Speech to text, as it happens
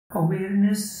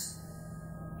Awareness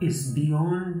is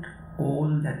beyond all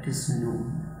that is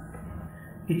known.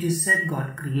 It is said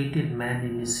God created man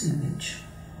in His image.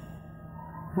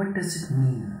 What does it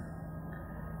mean?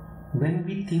 When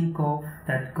we think of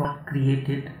that God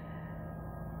created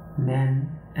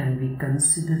man and we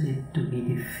consider it to be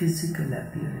the physical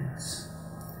appearance,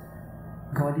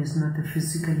 God is not a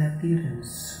physical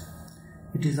appearance.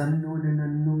 It is unknown and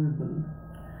unknowable,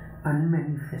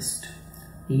 unmanifest.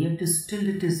 Yet still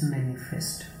it is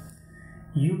manifest.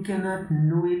 You cannot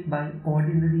know it by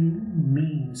ordinary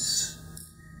means.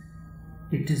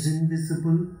 It is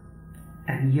invisible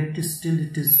and yet still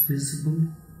it is visible.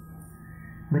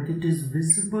 But it is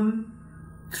visible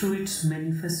through its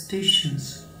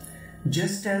manifestations.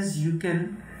 Just as you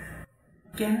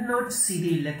cannot see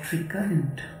the electric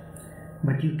current,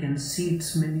 but you can see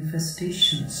its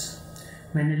manifestations.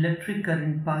 When electric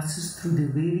current passes through the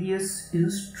various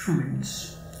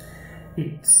instruments,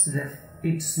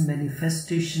 its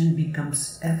manifestation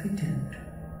becomes evident.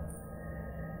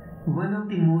 One of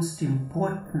the most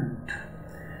important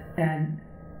and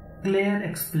clear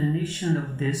explanation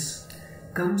of this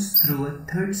comes through a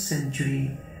 3rd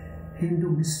century Hindu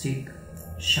mystic,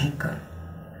 Shankar.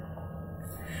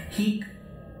 He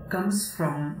comes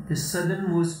from the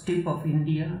southernmost tip of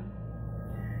India.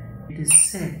 It is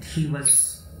said he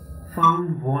was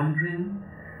found wandering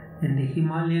in the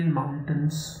Himalayan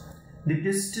mountains. The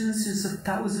distance is of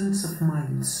thousands of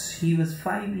miles. He was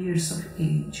 5 years of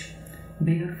age,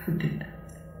 barefooted.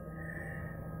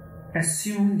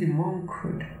 Assumed the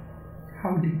monkhood.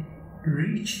 How did he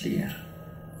reach there?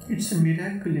 It's a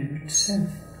miracle in itself.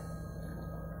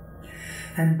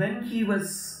 And when he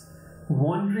was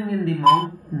wandering in the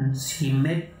mountains, he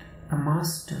met a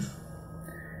master,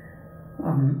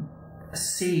 a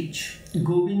sage.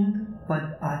 Govind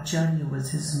Pad Acharya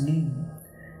was his name.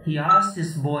 He asked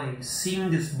this boy, seeing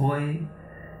this boy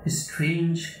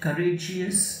strange,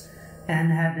 courageous,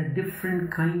 and had a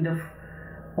different kind of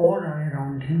aura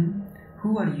around him,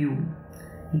 "Who are you?"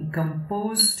 He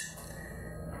composed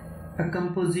a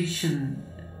composition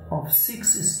of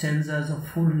 6 stanzas of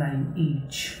 4 lines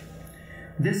each.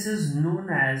 This is known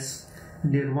as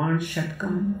Nirvana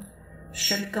Shatkam.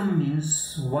 Shatkam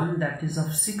means one that is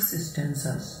of 6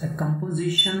 stanzas, a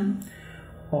composition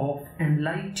of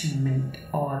enlightenment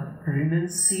or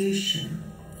renunciation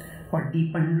or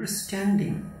deep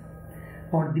understanding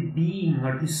or the being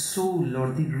or the soul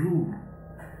or the ruh,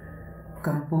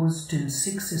 composed in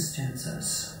 6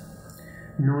 stanzas,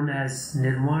 known as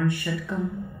Nirvana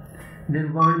Shatkam.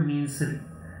 Nirvana means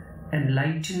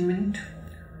enlightenment,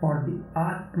 or the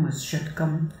Atma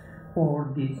Shatkam,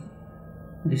 or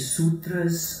the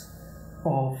sutras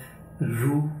of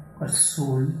ruh or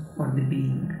soul or the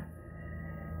being.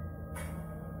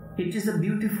 It is a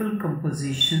beautiful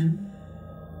composition,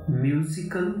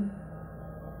 musical,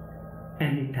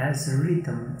 and it has a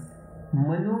rhythm.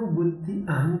 Mano buddhi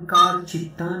ahankar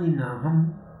chittani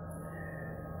naham,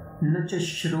 na cha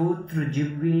shrotra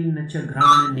jivve na cha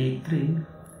grana netre,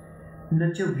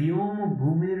 na cha vyoma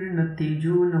bhumir na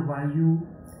tejo na vayu,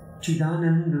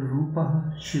 chidananda rupa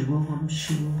shivoham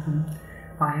shivoham.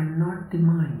 I am not the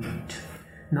mind,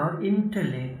 nor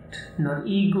intellect, nor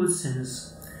ego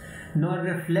sense, nor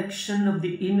reflection of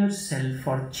the inner self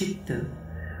or chitta,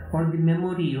 or the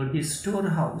memory or the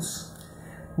storehouse.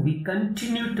 We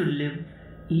continue to live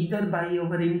either by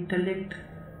our intellect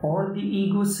or the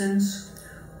ego sense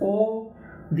or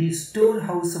the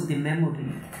storehouse of the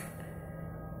memory,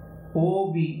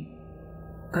 or we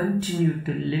continue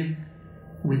to live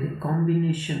with a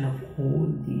combination of all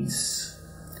these.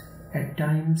 At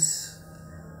times,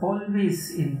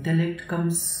 always intellect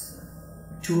comes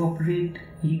to operate,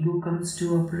 ego comes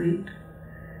to operate.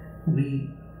 We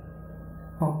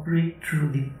operate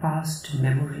through the past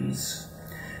memories.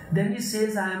 Then he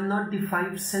says, I am not the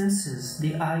 5 senses,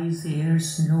 the eyes,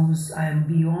 ears, nose. I am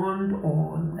beyond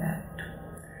all that.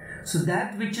 So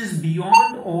that which is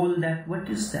beyond all that, what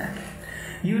is that?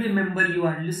 You remember you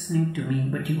are listening to me,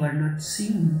 but you are not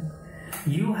seeing.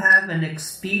 You have an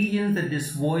experience that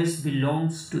this voice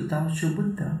belongs to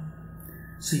taoshobuddha.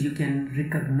 So you can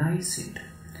recognize it.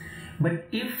 But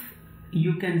if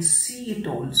you can see it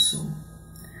also,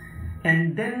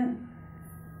 and then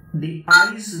the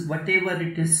eyes, whatever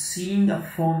it is seeing, a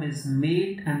form is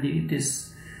made and it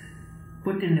is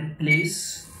put in a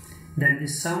place, then the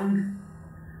sound,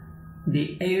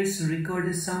 the ears record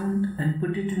a sound and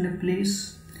put it in a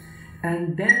place,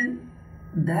 and then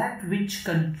that which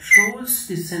controls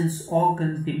the sense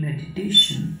organs, the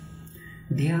meditation,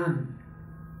 dhyan,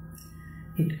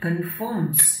 it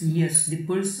confirms, yes, the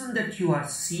person that you are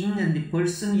seeing and the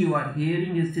person you are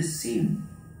hearing is the same.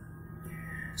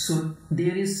 So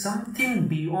there is something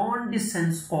beyond the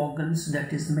sense organs,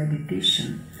 that is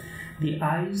meditation. The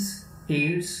eyes,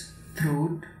 ears,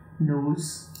 throat,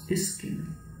 nose,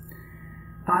 skin.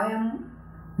 I am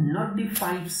not the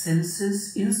five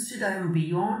senses, instead I am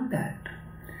beyond that.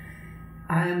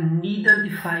 I am neither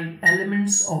the five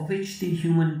elements of which the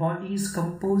human body is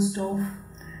composed of,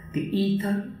 the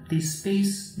ether, the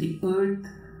space, the earth,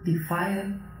 the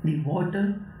fire, the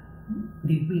water,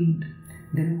 the wind.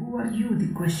 Then who are you?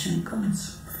 The question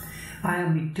comes. I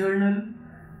am eternal,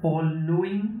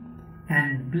 all-knowing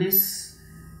and bliss,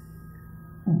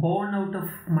 born out of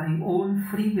my own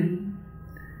free will,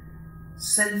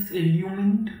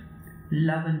 self-illumined,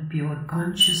 love and pure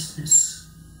consciousness.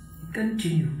 It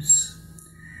continues.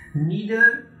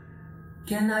 Neither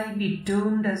can I be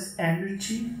termed as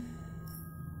energy,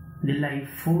 the life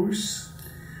force,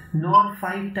 nor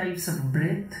five types of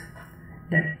breath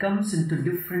that comes into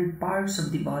different parts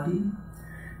of the body,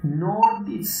 nor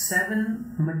the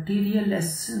seven material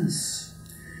essence,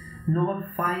 nor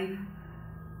five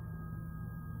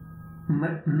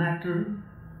matter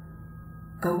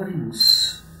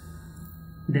coverings.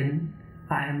 Then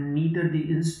I am neither the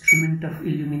instrument of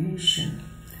illumination,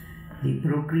 the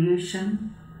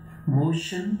procreation,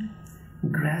 motion,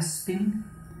 grasping,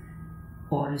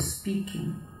 or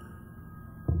speaking.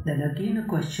 Then again a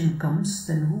question comes,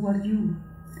 then who are you?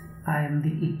 I am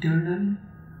the eternal,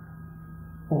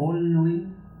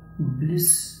 all-knowing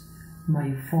bliss.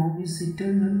 My form is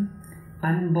eternal,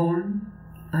 unborn,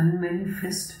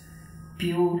 unmanifest,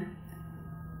 pure,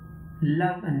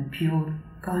 love and pure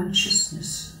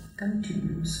consciousness.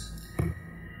 Continues.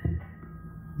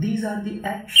 These are the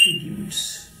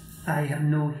attributes. I have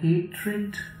no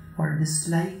hatred or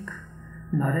dislike,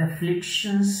 nor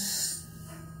afflictions,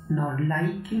 nor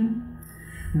liking,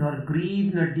 nor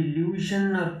greed, nor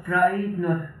delusion, nor pride,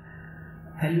 nor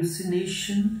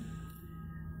hallucination,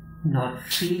 nor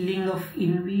feeling of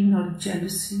envy, nor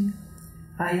jealousy.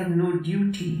 I have no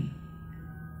duty.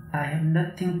 I have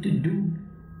nothing to do,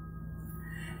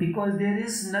 because there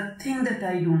is nothing that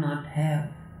I do not have,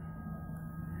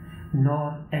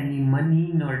 nor any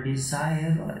money, nor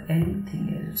desire, or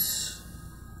anything else.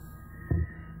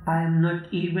 I am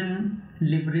not even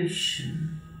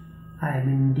liberation. I am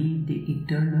indeed the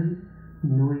eternal,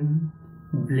 knowing,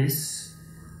 bliss,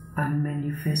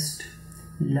 unmanifest,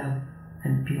 love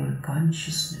and pure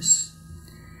consciousness.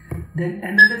 Then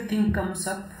another thing comes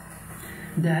up,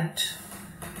 that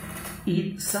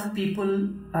some people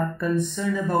are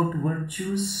concerned about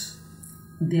virtues.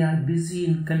 They are busy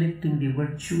in collecting the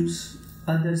virtues.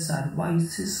 Others are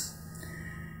vices.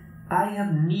 I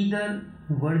have neither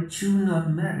virtue nor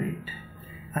merit.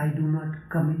 I do not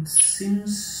commit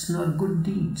sins nor good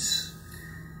deeds,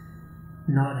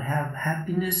 nor have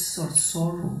happiness or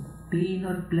sorrow, pain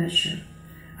or pleasure.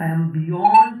 I am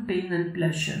beyond pain and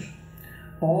pleasure.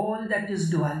 All that is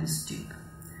dualistic.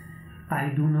 I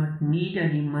do not need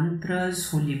any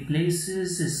mantras, holy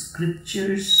places,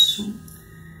 scriptures.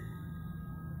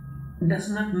 It does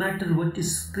not matter what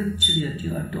is scripture that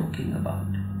you are talking about.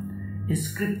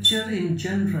 Scripture in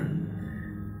general,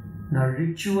 nor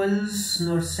rituals,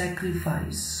 nor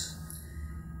sacrifice.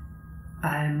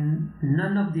 I am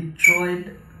none of the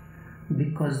triad,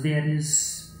 because there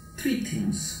is three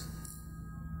things.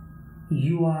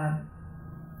 You are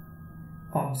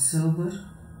observer.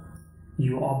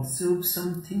 You observe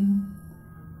something,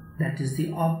 that is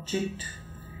the object,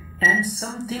 and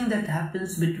something that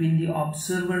happens between the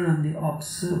observer and the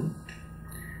observed.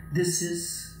 This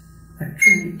is a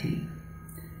trinity.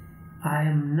 I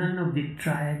am none of the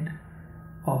triad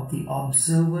of the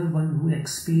observer, one who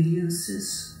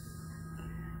experiences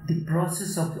the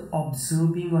process of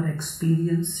observing or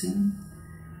experiencing,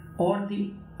 or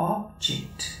the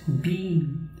object,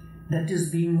 being, that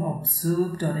is being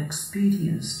observed or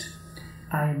experienced.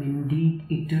 I am indeed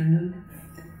eternal,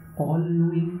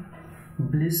 all-knowing,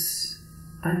 bliss,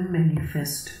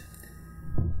 unmanifest,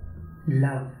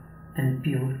 love and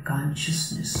pure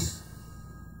consciousness.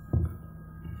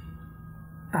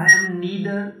 I am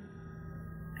neither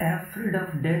afraid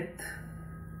of death,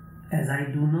 as I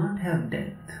do not have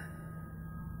death,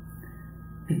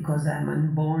 because I am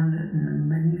unborn and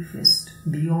unmanifest,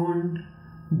 beyond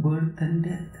birth and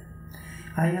death.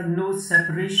 I have no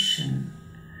separation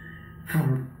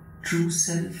from true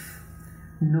self,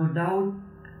 no doubt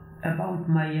about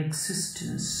my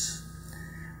existence,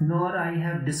 nor I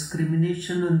have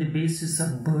discrimination on the basis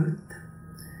of birth.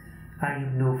 I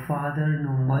have no father,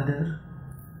 no mother.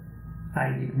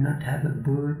 I did not have a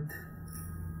birth.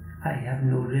 I have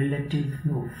no relative,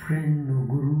 no friend, no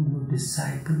guru, no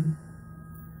disciple.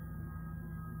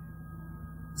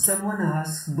 Someone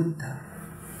asked Buddha,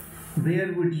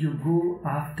 Where would you go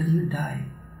after you die?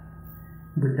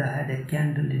 Buddha had a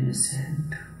candle in his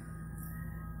hand.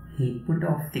 He put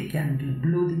off the candle,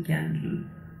 blew the candle,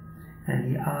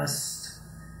 and he asked,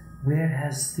 where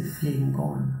has the flame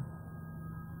gone?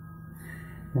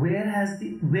 Where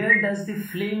does the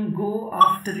flame go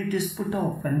after it is put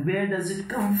off, and where does it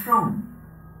come from?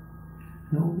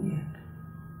 Nowhere.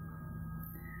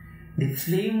 The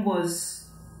flame was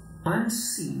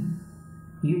unseen.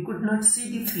 You could not see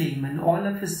the flame, and all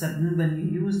of a sudden when you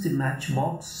use the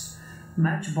matchbox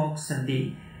and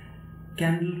the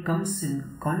candle comes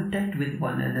in contact with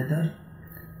one another,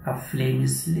 a flame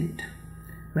is lit.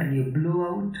 When you blow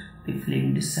out, the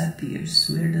flame disappears.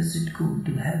 Where does it go?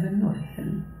 To heaven or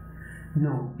hell?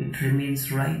 No, it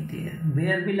remains right there.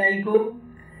 Where will I go?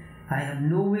 I have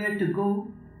nowhere to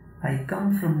go. I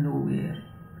come from nowhere.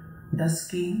 Thus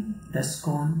came, thus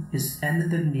gone is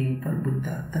another name for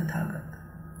Buddha, Tathagata.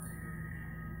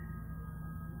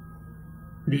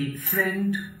 The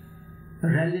friend,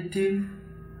 relative,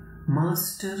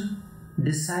 master,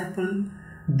 disciple,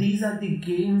 these are the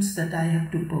games that I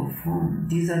have to perform.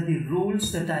 These are the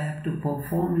roles that I have to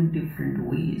perform in different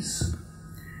ways.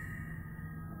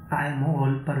 I am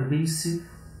all pervasive.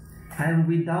 I am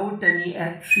without any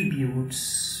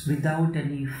attributes, without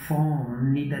any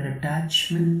form, neither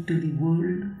attachment to the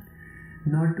world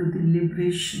nor to the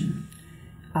liberation.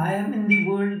 I am in the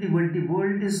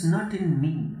world is not in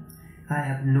me. I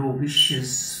have no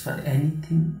wishes for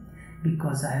anything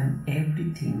because I am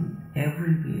everything,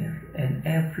 everywhere and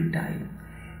every time,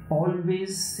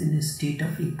 always in a state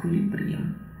of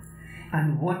equilibrium.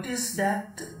 And what is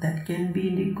that can be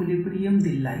in equilibrium?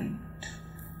 The light,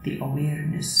 the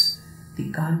awareness,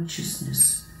 the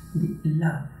consciousness, the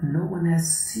love. No one has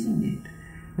seen it,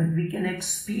 but we can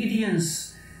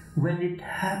experience when it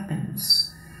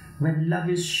happens, when love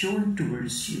is shown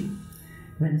towards you,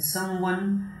 when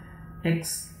someone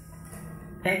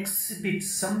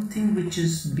exhibits something which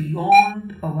is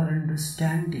beyond our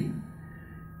understanding,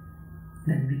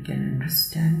 then we can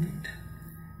understand it.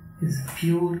 Is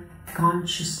pure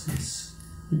consciousness,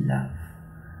 love.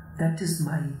 That is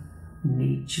my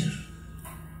nature.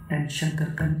 And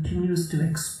Shankar continues to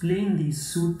explain these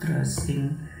sutras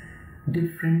in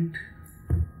different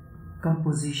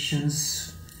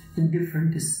compositions, in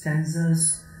different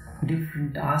stanzas,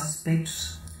 different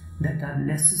aspects that are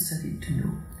necessary to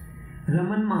know.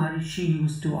 Raman Maharishi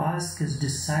used to ask his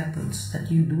disciples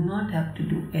that you do not have to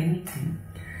do anything.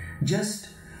 Just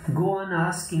go on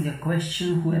asking a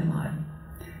question, who am I?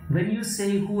 When you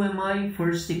say, who am I?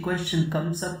 First the question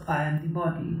comes up, I am the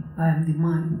body, I am the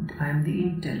mind, I am the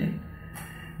intellect.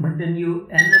 But then you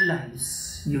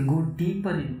analyze, you go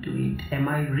deeper into it. Am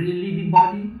I really the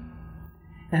body?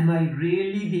 Am I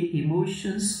really the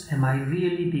emotions? Am I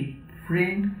really the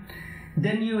friend?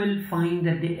 Then you will find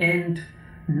at the end,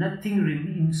 nothing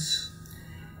remains.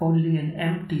 Only an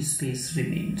empty space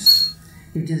remains.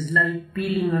 It is like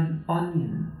peeling an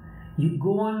onion. You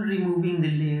go on removing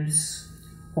the layers.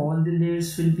 All the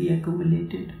layers will be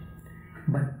accumulated.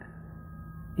 But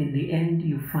in the end,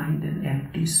 you find an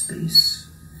empty space.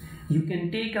 You can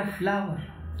take a flower.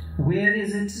 Where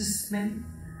is its smell?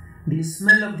 The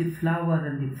smell of the flower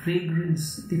and the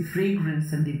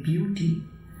fragrance and the beauty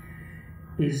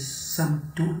is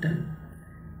sum total.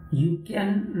 You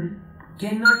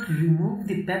cannot remove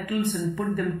the petals and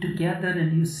put them together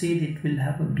and you say that it will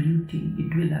have a beauty,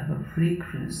 it will have a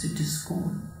fragrance, it is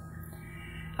gone.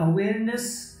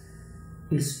 Awareness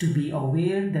is to be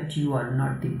aware that you are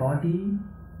not the body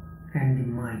and the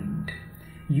mind.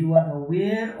 You are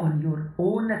aware on your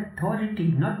own authority,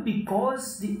 not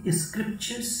because the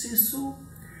scriptures say so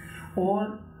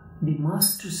or the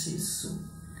master says so.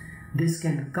 This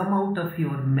can come out of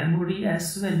your memory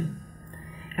as well.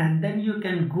 And then you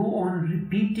can go on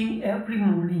repeating every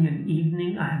morning and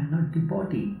evening, I am not the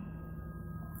body.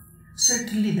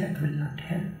 Certainly that will not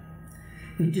help.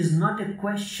 It is not a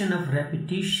question of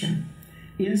repetition.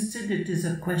 Instead, it is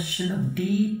a question of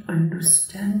deep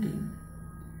understanding.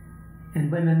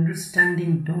 And when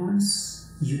understanding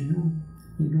dawns, you know,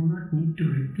 you do not need to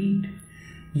repeat.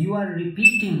 You are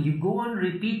repeating, you go on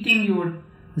repeating your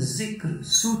zikr,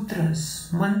 sutras,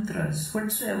 mantras,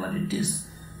 whatsoever it is,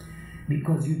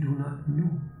 because you do not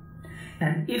know.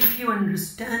 And if you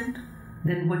understand,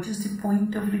 then what is the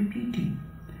point of repeating?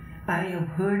 I have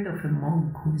heard of a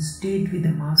monk who stayed with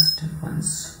a master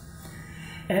once.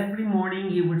 Every morning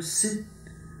he would sit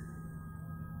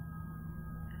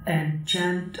and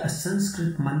chant a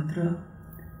Sanskrit mantra.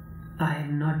 I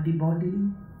am not the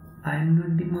body, I am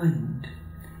not the mind.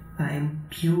 I am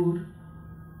pure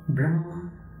Brahma,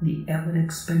 the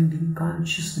ever-expanding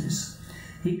consciousness.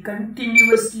 He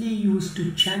continuously used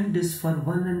to chant this for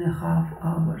 1.5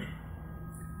 hours.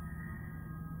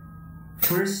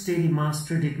 First day the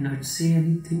master did not say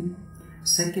anything.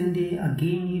 Second day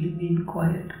again he remained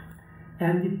quiet.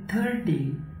 And the third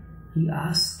day he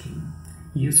asked him,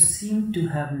 "You seem to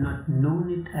have not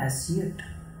known it as yet."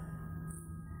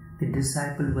 The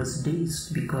disciple was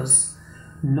dazed because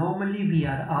normally we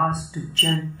are asked to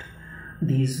chant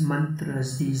these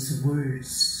mantras, these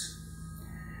words.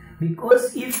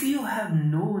 Because if you have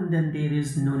known, then there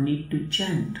is no need to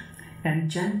chant. And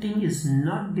chanting is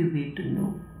not the way to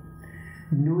know.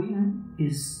 Knowing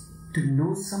is to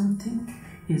know something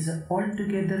is an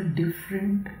altogether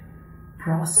different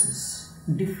process,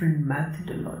 different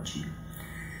methodology.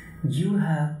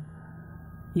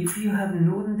 If you have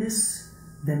known this,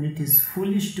 then it is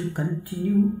foolish to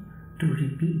continue to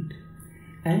repeat.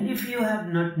 And if you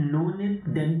have not known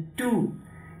it, then too,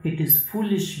 it is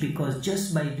foolish, because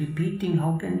just by repeating,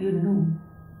 how can you know?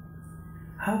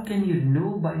 How can you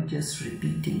know by just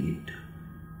repeating it?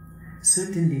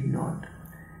 Certainly not.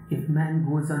 If man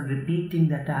goes on repeating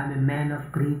that I am a man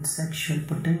of great sexual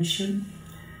potential,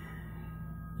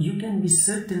 you can be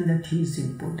certain that he is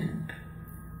important.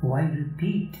 Why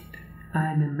repeat it?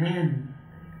 I am a man,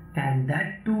 and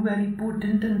that too very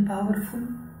potent and powerful.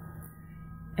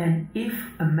 And if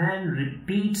a man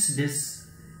repeats this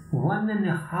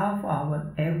 1.5 hours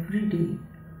every day,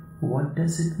 what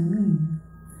does it mean?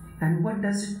 And what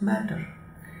does it matter?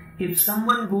 If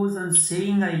someone goes on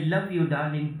saying, "I love you,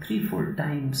 darling," 3-4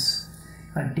 times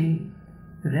a day,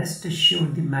 rest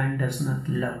assured the man does not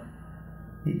love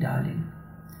the darling.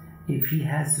 If he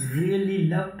has really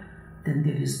loved, then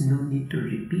there is no need to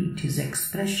repeat. His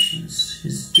expressions,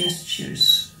 his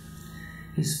gestures,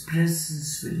 his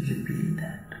presence will reveal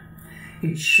that.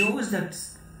 It shows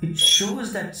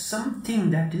that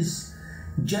something that is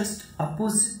just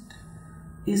opposite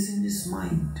is in his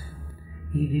mind.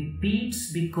 He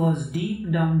repeats because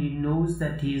deep down he knows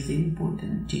that he is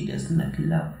impotent. He does not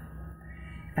love.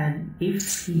 And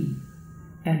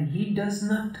he does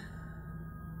not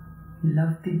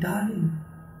love the darling.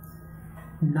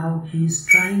 Now he is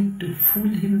trying to fool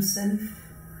himself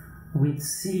with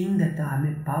saying that I am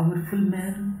a powerful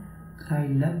man, I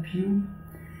love you.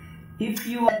 If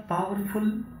you are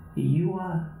powerful, you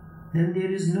are, then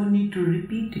there is no need to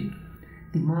repeat it.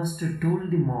 The master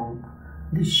told the monk,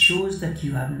 this shows that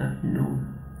you have not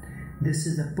known. This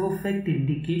is a perfect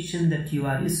indication that you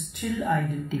are still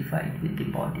identified with the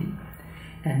body.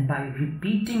 And by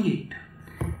repeating it,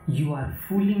 you are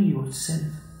fooling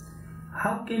yourself.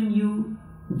 How can you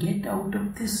get out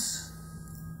of this?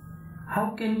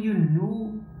 How can you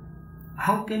know?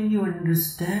 How can you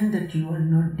understand that you are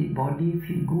not the body if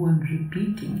you go on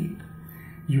repeating it?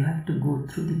 You have to go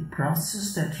through the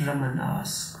process that Raman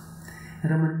asked.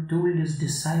 Raman told his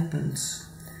disciples,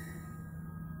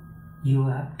 you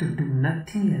have to do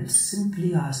nothing else,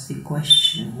 simply ask the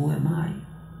question, who am I?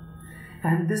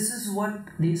 And this is what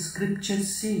the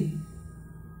scriptures say.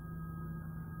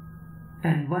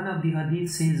 And one of the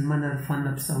hadith says, Manar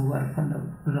fanabsahu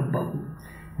arfanab rabbahu.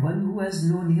 One who has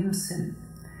known himself.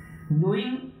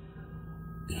 Knowing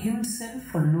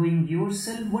himself or knowing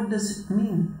yourself, what does it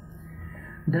mean?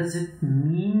 Does it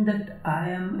mean that I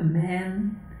am a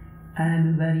man, I am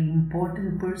a very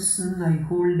important person, I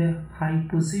hold a high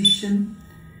position?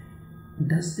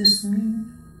 Does this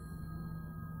mean?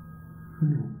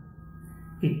 No.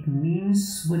 It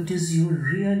means what is your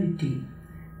reality,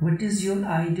 what is your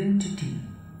identity.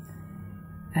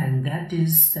 And that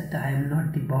is that I am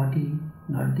not the body,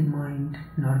 not the mind,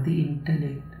 nor the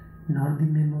intellect, nor the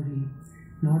memory,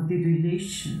 nor the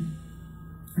relation.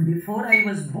 Before I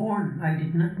was born, I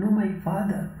did not know my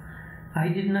father, I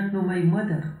did not know my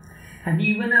mother. And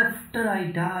even after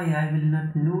I die, I will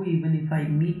not know, even if I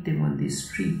meet them on the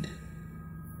street.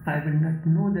 I will not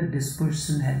know that this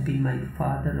person had been my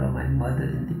father or my mother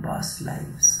in the past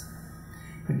lives.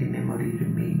 But the memory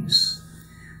remains.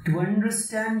 To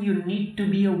understand, you need to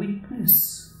be a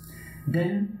witness.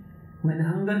 Then, when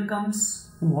hunger comes,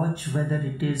 watch whether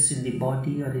it is in the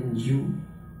body or in you.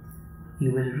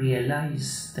 You will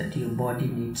realize that your body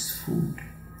needs food.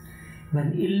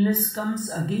 When illness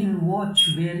comes, again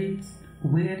watch where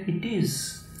it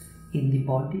is, in the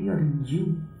body or in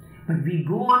you. But we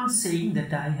go on saying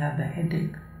that I have a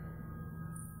headache.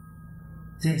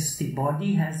 Yes, the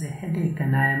body has a headache,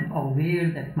 and I am aware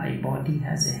that my body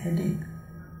has a headache.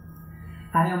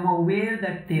 I am aware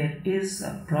that there is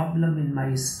a problem in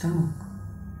my stomach,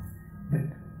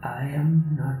 but I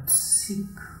am not sick.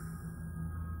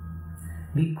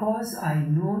 Because I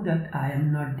know that I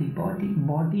am not the body.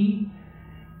 Body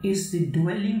is the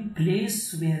dwelling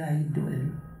place where I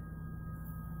dwell.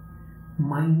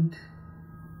 mind.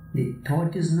 The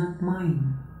thought is not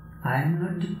mine. I am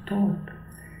not the thought.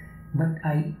 But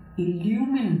I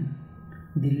illumine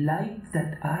the light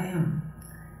that I am,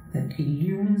 that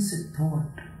illumines a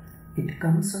thought. It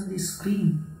comes on the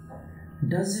screen,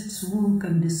 does its work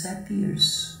and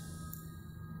disappears.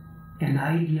 An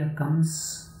idea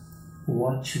comes,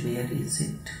 watch where is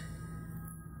it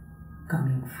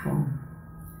coming from,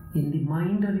 in the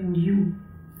mind or in you.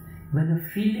 When a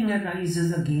feeling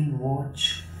arises, again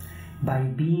watch. By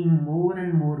being more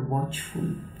and more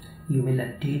watchful, you will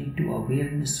attain to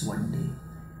awareness one day.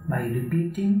 By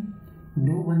repeating,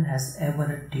 no one has ever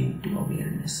attained to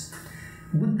awareness.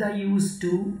 Buddha used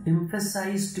to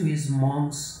emphasize to his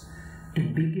monks to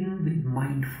begin with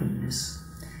mindfulness.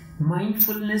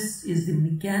 Mindfulness is the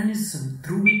mechanism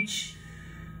through which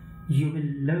you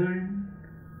will learn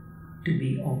to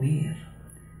be aware.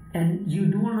 And you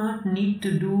do not need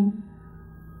to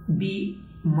be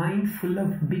mindful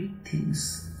of big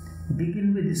things.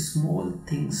 Begin with the small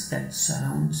things that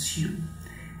surrounds you.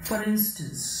 For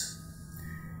instance,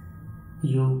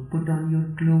 you put on your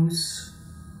clothes,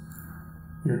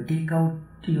 you take out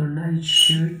your nice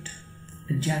shirt,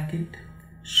 a jacket,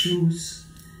 shoes,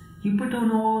 you put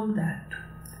on all that.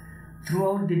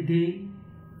 Throughout the day,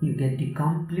 you get the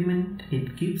compliment,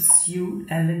 it gives you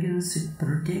elegance, it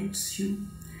protects you.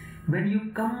 When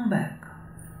you come back,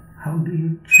 how do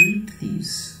you treat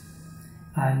these?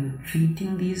 Are you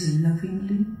treating these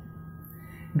lovingly?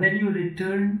 When you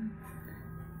return,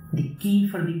 the key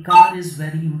for the car is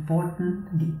very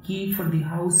important. The key for the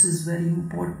house is very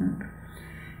important.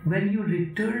 When you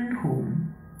return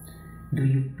home, do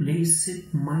you place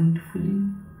it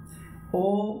mindfully?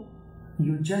 Or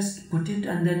you just put it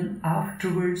and then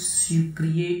afterwards you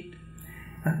create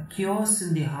a chaos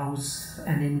in the house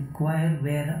and inquire,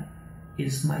 where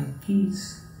is my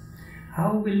keys?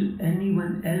 How will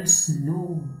anyone else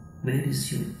know where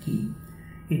is your key?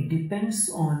 It depends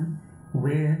on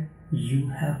where you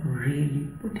have really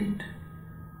put it.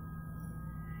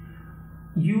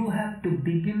 You have to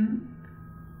begin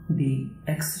the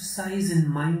exercise in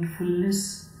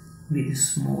mindfulness with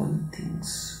small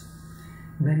things.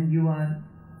 When you are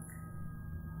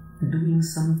doing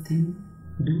something,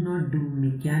 do not do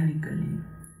mechanically.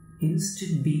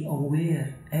 Instead, be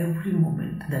aware every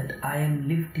moment that I am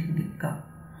lifting the cup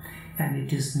and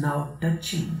it is now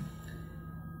touching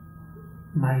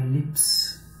my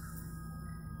lips.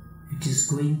 It is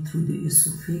going through the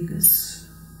esophagus.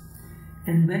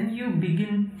 And when you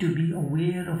begin to be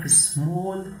aware of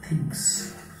small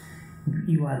things,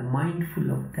 you are mindful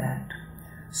of that.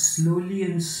 Slowly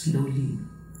and slowly,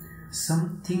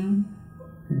 something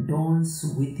dawns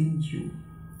within you.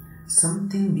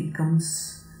 Something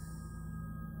becomes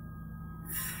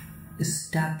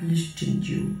established in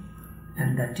you,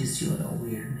 and that is your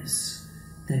awareness.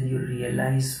 Then you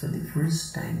realize for the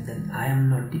first time that I am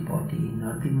not the body,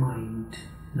 nor the mind,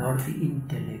 nor the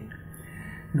intellect,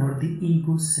 nor the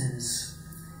ego sense,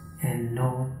 and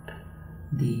not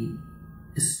the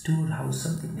storehouse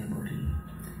of the memory.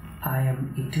 I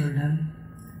am eternal,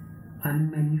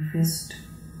 unmanifest,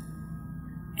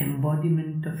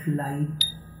 embodiment of light,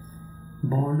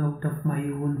 born out of my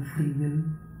own free will,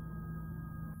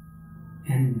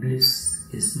 and bliss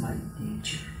is my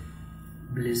nature.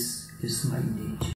 Bliss is my nature.